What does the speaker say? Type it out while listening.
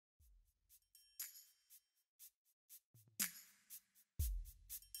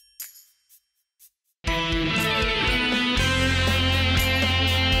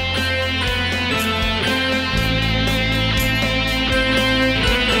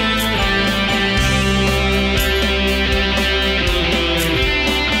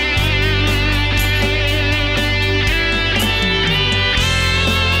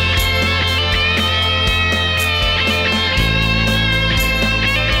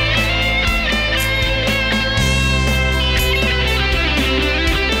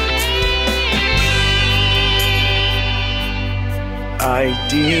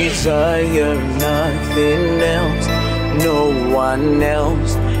desire nothing else, no one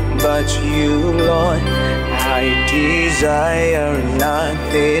else but you, Lord. I desire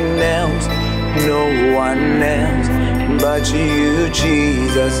nothing else, no one else but you,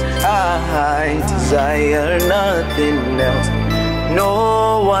 Jesus. I desire nothing else,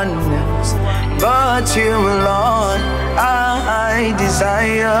 no one else but you, Lord. I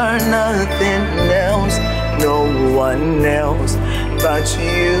desire nothing else, no one else but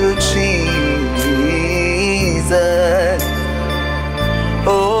you, Jesus.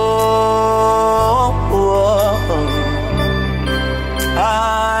 Oh,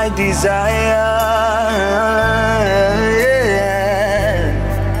 I desire,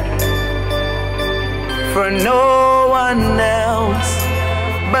 for no one else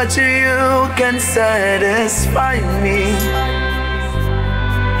but you can satisfy me.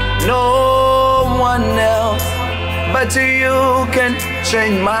 No one else but you can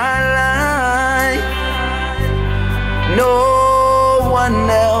change my life. No one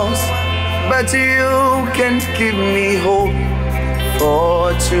else but you can give me hope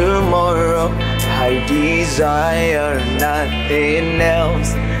for tomorrow. I desire nothing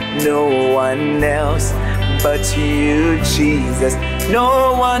else, no one else but you, Jesus.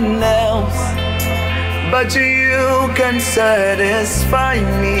 No one else but you can satisfy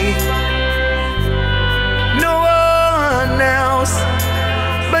me. No one else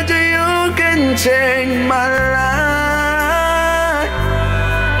but you can change my life.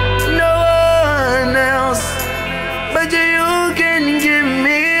 No one else but you can give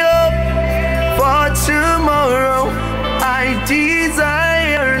me hope for tomorrow. I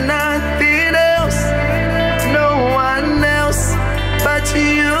desire nothing else, no one else but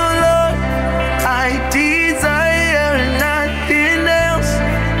you, Lord. I desire nothing else,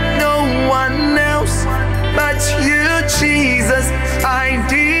 no one else but you, Jesus. I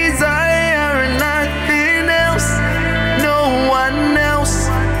desire nothing else, no one else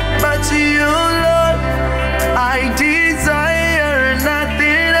but you, Lord. I desire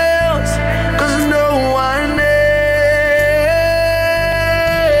nothing else, 'cause no one else,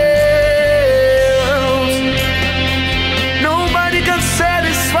 nobody can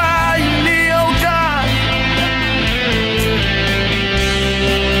satisfy me, oh God.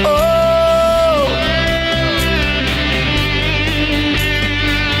 Oh,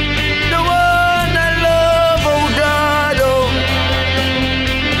 the one I love, oh God, oh.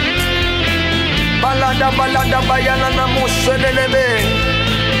 Balada balada bayana na mushelebe,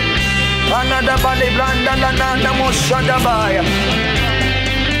 anada bali blanda la na mushada baya.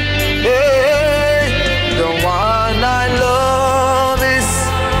 Hey, the one I love is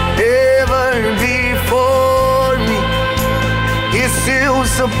ever before me. He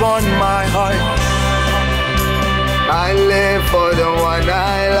seals upon my heart. I live for the one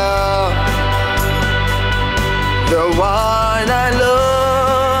I love. The one I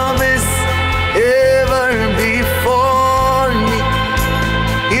love is ever before me.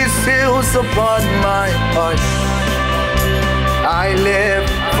 He seals upon my heart. I live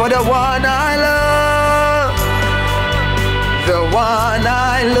for the one I love. The one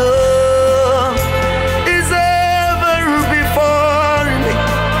I love is ever before me.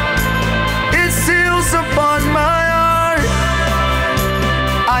 It seals upon my heart.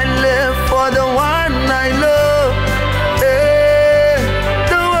 I live for the one I love. Eh,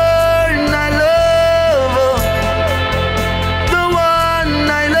 the one I love. The one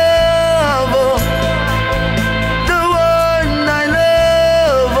I love. The one I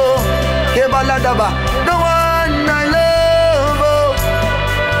love. Kebaladaba. The one I love.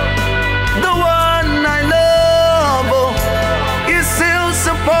 The one I love. He seals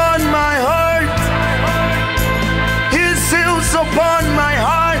upon my heart. He seals upon my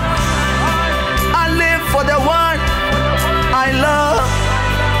heart. I live for the one I love.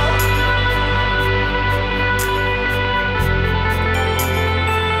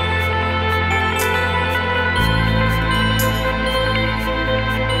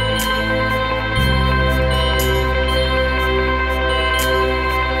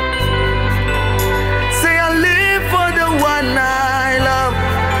 Say I live for the one I love.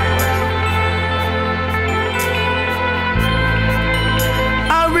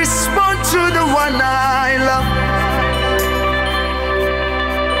 I respond to the one I love.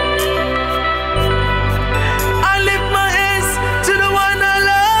 I lift my hands to the one I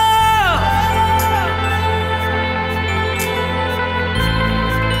love.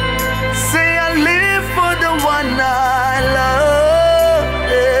 Say I live for the one I love.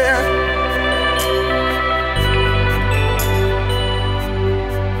 Yeah.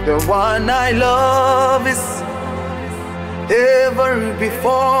 The one I love is ever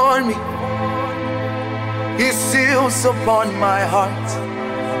before me. He seals upon my heart.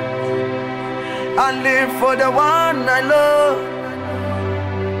 I live for the one I love.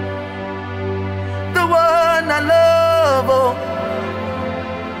 The one I love, oh,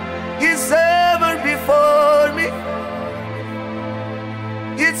 He's ever before me.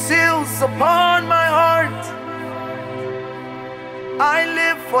 It seals upon my heart. I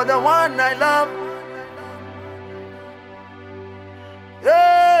live for the one I love.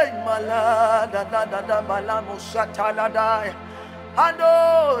 Hey, malada da da da balamo shataladaya.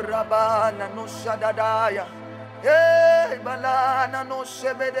 Ando rabana no shadadaya. Hey, balana no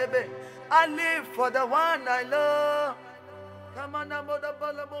shebedebe. I live for the one I love. Kamana moda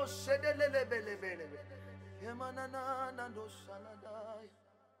balamo shedelelebelebelebe. Yemana na no shaladaya.